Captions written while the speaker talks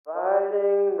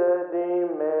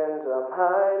I'm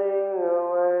hiding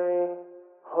away.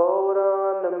 Hold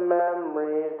on to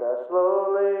memories that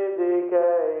slowly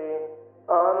decay.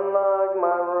 Unlock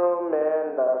my room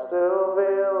and I still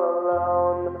feel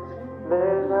alone.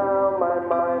 This is how my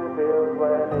mind feels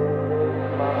when it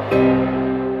is my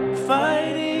home.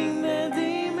 Fighting the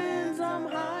demons, I'm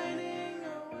hiding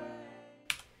away.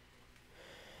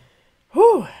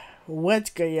 Whew. What's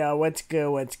good, y'all? What's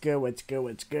good?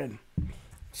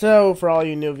 So, for all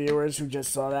you new viewers who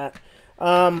just saw that,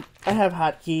 I have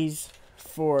hotkeys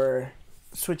for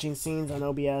switching scenes on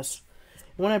OBS.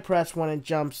 When I press one, it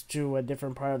jumps to a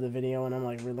different part of the video, and I'm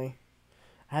like, really?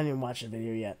 I haven't even watched the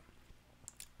video yet.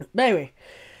 But anyway,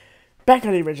 back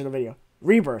on the original video.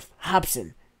 Rebirth,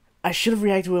 Hopsin. I should have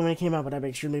reacted to it when it came out, but I've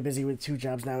been extremely busy with 2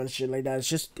 jobs now and shit like that.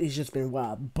 It's just been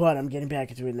wild, but I'm getting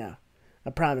back into it now. I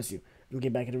promise you. I'm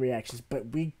getting back into reactions, but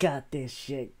we got this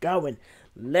shit going.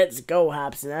 Let's go,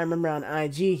 Hopsin. I remember on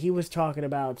IG, he was talking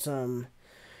about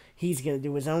he's gonna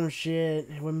do his own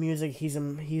shit with music. He's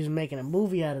making a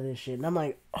movie out of this shit, and I'm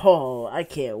like, oh, I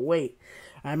can't wait.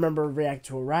 I remember reacting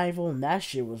to Arrival, and that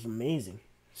shit was amazing.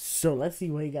 So let's see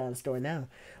what he got in store now.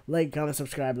 Like, comment,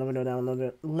 subscribe. Let me know down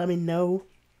below. Let me know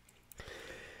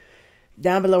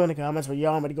down below in the comments what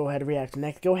y'all want me to go ahead and react to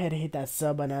next. Go ahead and hit that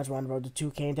sub button as we're on the road to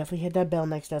 2K. And definitely hit that bell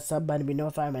next to that sub button to be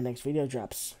notified when my next video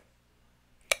drops.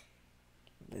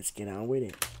 Let's get on with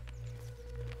it.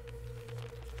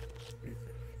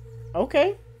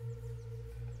 Okay.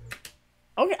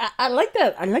 Okay, I like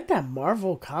that. I like that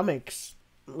Marvel Comics.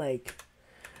 Like,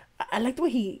 I like the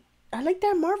way I like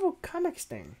that Marvel Comics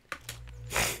thing.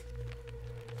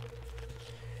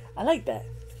 I like that.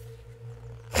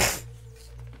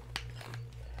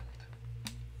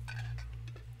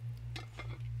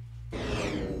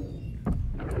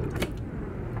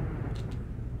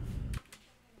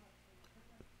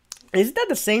 Isn't that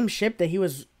the same ship that he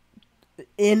was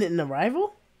in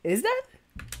Arrival? Is that?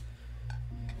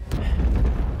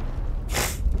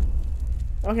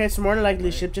 Okay, so more than likely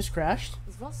the ship just crashed.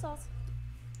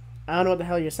 I don't know what the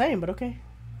hell you're saying, but okay.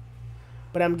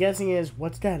 But I'm guessing is,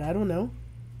 what's that? I don't know.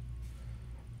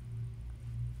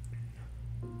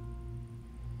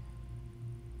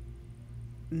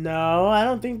 No, I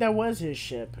don't think that was his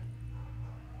ship.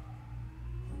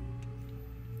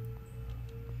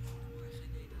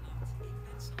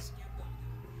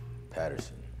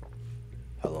 Patterson,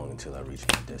 how long until I reach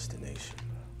my destination?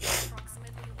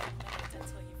 Approximately 1 minute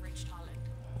until you've reached Holland.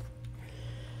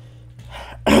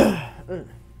 I'll be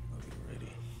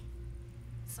ready.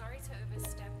 Sorry to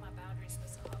overstep my boundaries,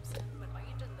 Mr. Hopsin, but are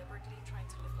you deliberately trying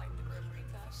to live like the Grim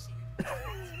Reaper?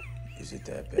 Is it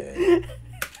that bad?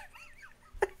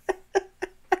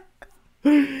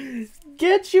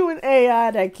 Get you an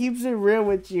AI that keeps it real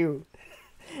with you.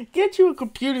 Get you a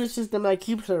computer system that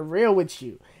keeps it real with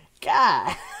you.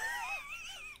 God.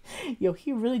 Yo,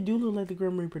 he really do look like the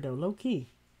Grim Reaper, though. Low key.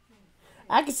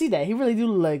 I can see that. He really do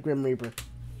look like Grim Reaper.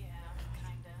 Yeah,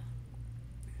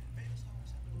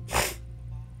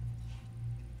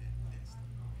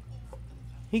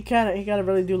 kinda. He kinda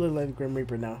really do look like the Grim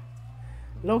Reaper now.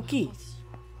 Low key.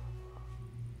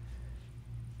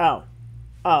 Oh.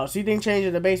 Oh, so you think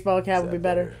changing the baseball cap would be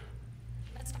better?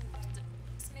 Can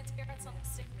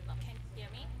you hear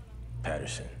me?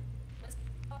 Patterson.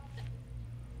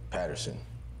 Patterson.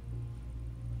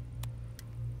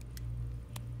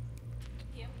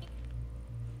 Hear me?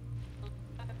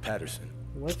 Patterson.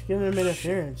 What's giving him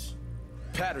interference?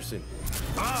 Patterson.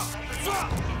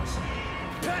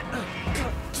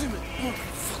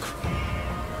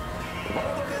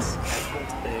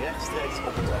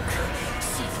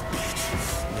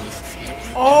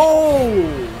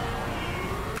 Oh!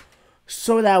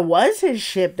 So that was his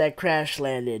ship that crash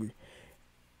landed.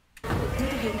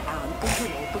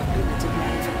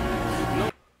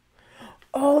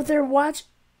 Oh, they're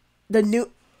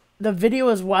the video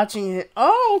is watching him.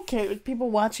 Oh, okay, people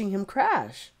watching him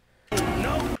crash.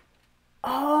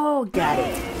 Oh, got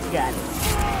it. Got it.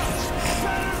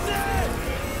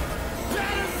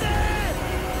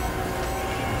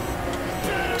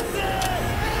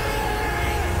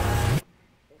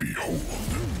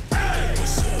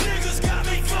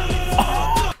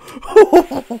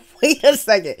 Wait a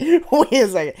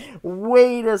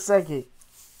second.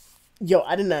 Yo,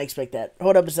 I did not expect that.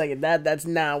 Hold up a second. That's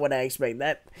not what I expect.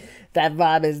 That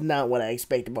vibe is not what I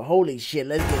expected. But holy shit,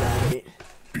 let's get on with it.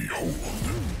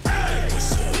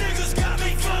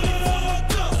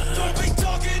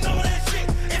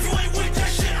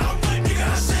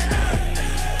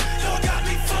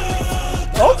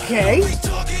 Okay.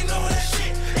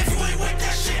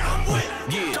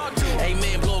 Hey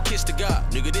man, blow a kiss to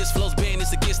God. Nigga, this flow's banned,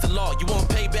 it's against the law. You won't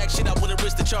pay back. back shit, I would've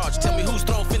risked the charge. Tell me who's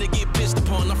throne finna get pissed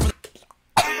upon. I'm from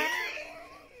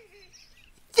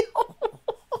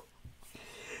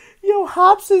Yo,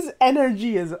 Hopsin's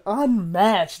energy is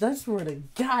unmatched. I swear to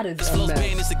God, it's Flow's unmatched.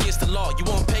 ban is against the law. You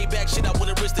want payback shit, I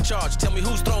would've risked the charge. Tell me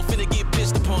who's throne finna get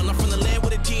pissed upon. I'm from the land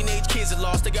where the teenage kids are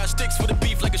lost. They got sticks for the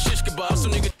beef like a shish kebab. So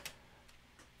nigga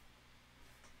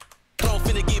throne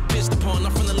finna get pissed upon.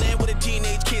 I'm from the land where the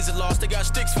teenage kids are lost. They got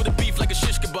sticks for the beef like a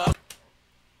shish kebab.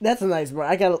 That's a nice one.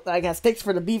 I got sticks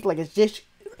for the beef like a shish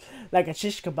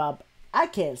kebab. I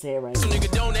can't say it right. So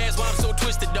nigga don't ask why I'm so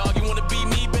twisted, dog. You wanna be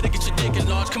me, better get your dick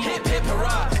enlarged. Come on, hip hip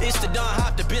hurrah. It's the Don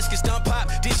Hop, the biscuits done pop.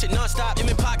 This shit non-stop. Him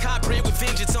and Pac hot bread with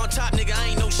vengeance on top. Nigga, I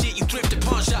ain't no shit. You thrift at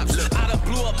pawn shops. I done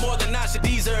blew up more than I should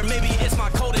deserve. Maybe it's my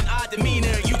cold and odd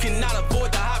demeanor. You cannot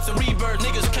avoid the hops and rebirth.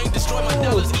 Niggas can't destroy my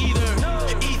dollars either.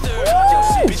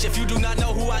 Bitch, if you do not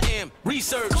know who I am,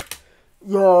 research.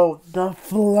 Yo, the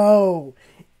flow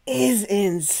is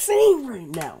insane right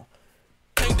now.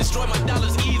 Can't destroy my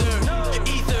dollars either.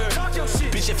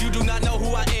 Bitch, if you do not know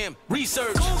who I am,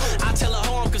 research. I tell her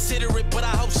how I'm considerate, but I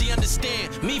hope she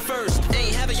understand. Me first,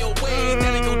 ain't having your way,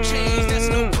 that ain't gon' change. That's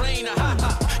no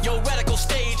brainer. Yo, radical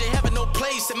stage ain't having no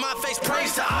place in my face.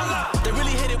 Praise to Allah. They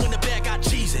really hit it when the bag got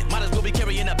cheesing. Might as well be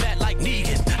carrying a bat like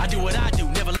Negan. I do what I do,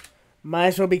 never. Might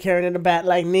as well be carrying in the bat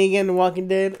like Negan in Walking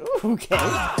Dead. Okay.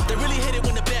 They really hit it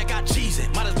when the bag got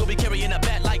cheesing. Might as well be carrying a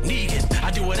bat like Negan. I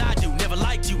do what I do, never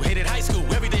liked you. Hated high school,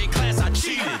 every day in class I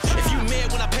cheated. If you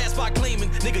mad when I pass by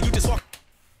claiming, nigga, you just walk.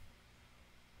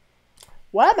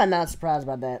 Why am I not surprised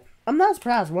about that? I'm not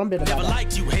surprised one bit about Never that.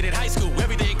 liked you, hated high school,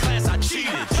 every day in class I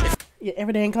cheated. Yeah,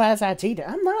 every day in class I cheated.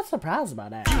 I'm not surprised about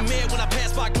that. You mad when I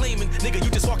pass by claiming, nigga, you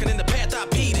just walking in the path I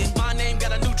beat in. My name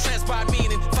got a new transpired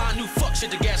meaning. Find new fuck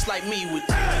shit to gaslight me with.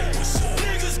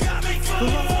 Niggas got me fucked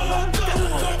up.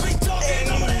 Don't be talking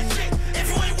all that shit. If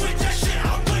you ain't with that shit,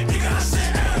 I'm with nigga. I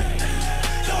said,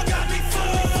 y'all got me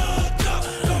fucked up.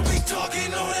 Don't be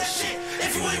talking all that shit.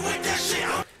 If you ain't with that shit,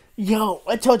 I'm Yo,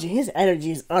 I told you his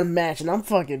energy is unmatched, and I'm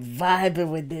fucking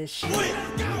vibing with this shit. with.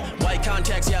 White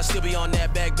contacts, yeah, I still be on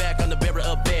that back on the bearer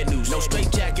of bad news. No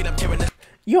straight jacket, I'm tearing that.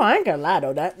 Yo, I ain't gonna lie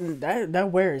though,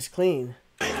 that wear is clean.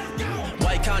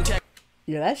 White contact.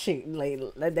 Yeah, that shit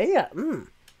like they got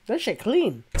that shit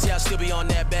clean. See, I still be on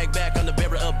that back on the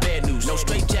bearer of bad news. No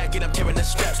straight jacket, I'm tearing the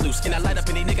straps loose. And I light up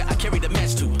any nigga I carry the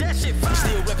match to. That shit fine.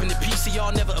 Still repping the PC,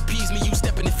 y'all never appease me. You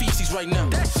stepping in feces right now.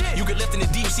 That shit. You get left in the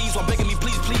deep seas while begging me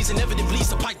please, inevitably,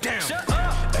 so pipe down. Shut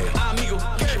up. Hey, amigo,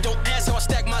 don't ask how I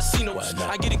stack my Cinos.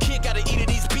 I get a kick out of eating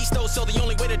these pistos, so the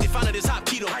only way to define it is hot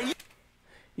keto.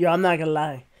 Yo, I'm not gonna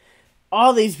lie.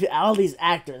 All these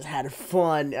actors had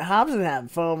fun. Hopsin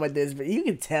had fun with this, but you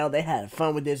can tell they had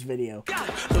fun with this video.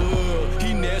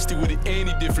 He nasty with it, ain't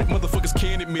he different? Motherfuckers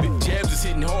can't admit it. Jabs is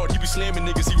hitting hard, he be slamming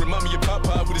niggas. He remind me of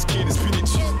Popeye with his kid and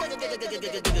spinach.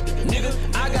 Nigga,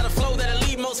 I got a flow that'll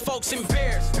leave most folks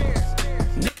embarrassed.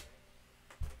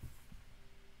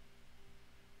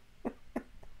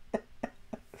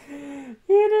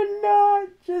 He did not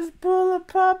just pull a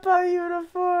Popeye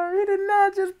uniform. He did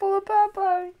not just pull a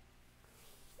Popeye.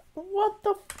 What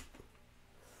the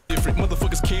Different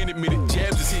motherfuckers can't admit it.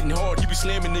 Jabs is hitting hard, he be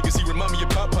slamming niggas. He remind me of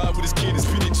Popeye with his kid and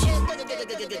spinach.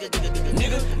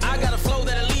 Nigga, I got a flow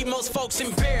that'll leave most folks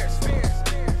embarrassed.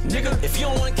 Nigga, if you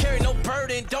don't wanna carry no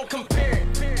burden, don't compare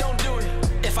it. Don't do it.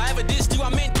 If I ever dissed you, I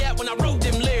meant that when I wrote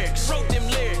them lyrics.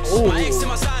 Ooh. My ex and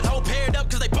my side hoe paired up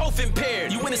cause they both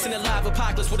impaired. You innocent alive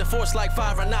apocalypse with a force like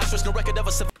 5 rhinoceros, no record of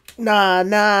a Nah,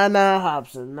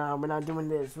 Hopsin. No, we're not doing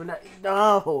this.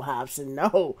 No, Hopsin.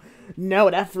 No,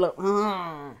 that flow.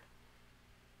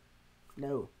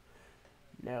 No.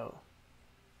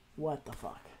 What the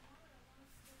fuck?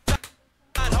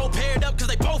 Whole paired up cause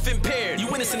they both impaired. You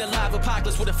innocent alive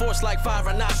apocalypse with a force like 5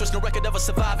 rhinoceros, no record of a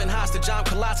surviving hostage. I'm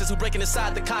Colossus who breaking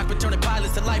inside the cockpit, turning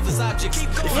pilots to lifeless objects.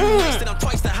 If you wasted, I'm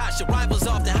twice the hot. Your rivals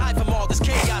off the high from all this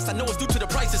chaos. I know it's due to the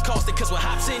prices costing, cause with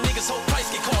Hopsin niggas whole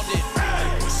price get called in.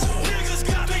 Niggas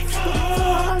got me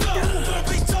fucked up. Don't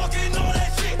be talking all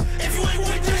that shit. If you ain't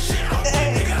with that shit, I'm with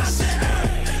nigga. I said,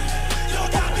 y'all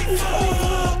got me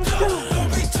fucked up. Don't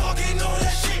be talking all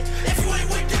that shit. If you ain't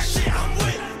with that shit, I'm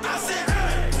with. I said,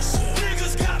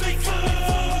 niggas got me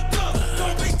fucked up.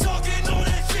 Don't be talking all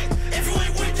that shit. If you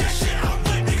ain't with that shit, I'm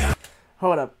with nigga.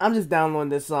 Hold up, I'm just downloading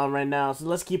this song right now, so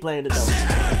let's keep playing it though.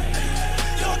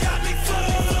 Y'all got me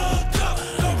fucked up.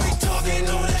 Don't be talking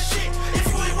all that shit. If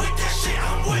you ain't with that shit,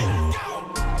 I'm with.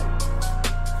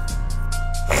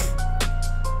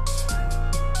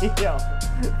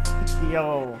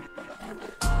 Yo.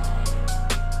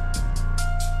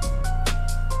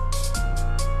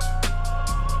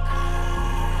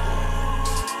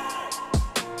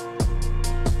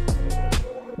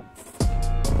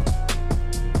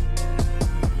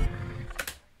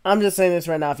 I'm just saying this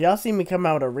right now. If y'all see me come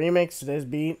out with a remix to this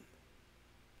beat,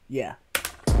 yeah.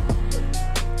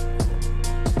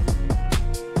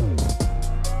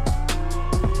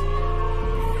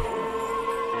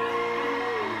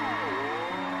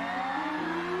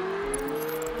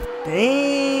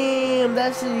 Damn,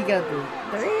 that shit got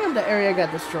the... Damn, the area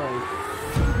got destroyed.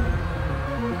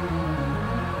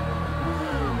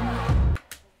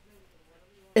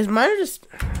 Is mine just...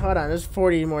 Hold on, there's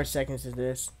 40 more seconds to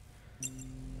this.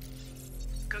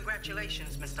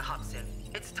 Congratulations, Mr. Hopsin.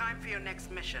 It's time for your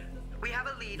next mission. We have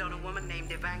a lead on a woman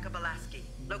named Ivanka Belaski,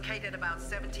 located about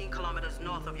 17 kilometers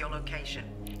north of your location.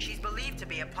 She's believed to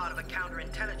be a part of a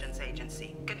counterintelligence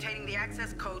agency, containing the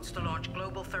access codes to launch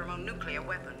global thermonuclear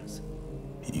weapons.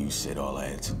 You said all I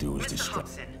had to do was Mr. destroy...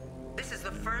 Hopsin, this is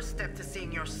the first step to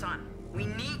seeing your son. We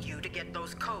need you to get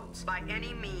those codes by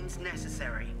any means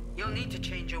necessary. You'll need to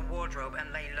change your wardrobe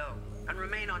and lay low, and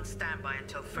remain on standby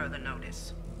until further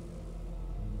notice.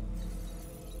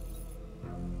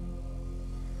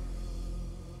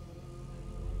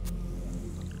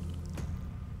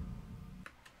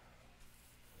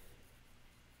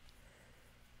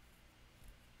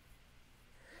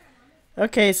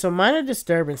 Okay, so Minor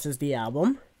Disturbance is the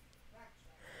album.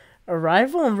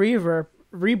 Arrival and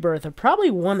Rebirth are probably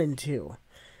 1 and 2.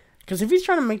 Because if he's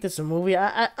trying to make this a movie,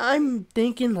 I'm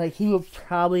thinking like he would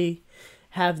probably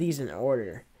have these in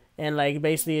order. And like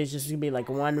basically it's just going to be like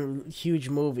one huge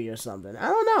movie or something. I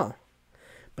don't know.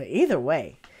 But either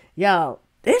way, y'all,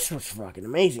 this was fucking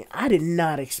amazing. I did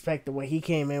not expect the way he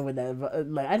came in with that.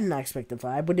 Like, I did not expect the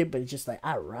vibe with it, but it's just like,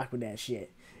 I rock with that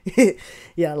shit.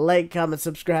 Yeah, like, comment,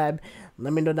 subscribe.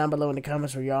 Let me know down below in the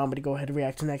comments where y'all want me to go ahead and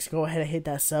react to next. Go ahead and hit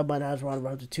that sub button as we're on the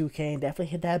road to 2K. And definitely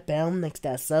hit that bell next to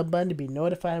that sub button to be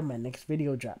notified when my next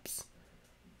video drops.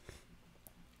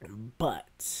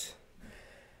 But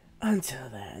until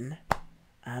then,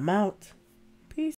 I'm out.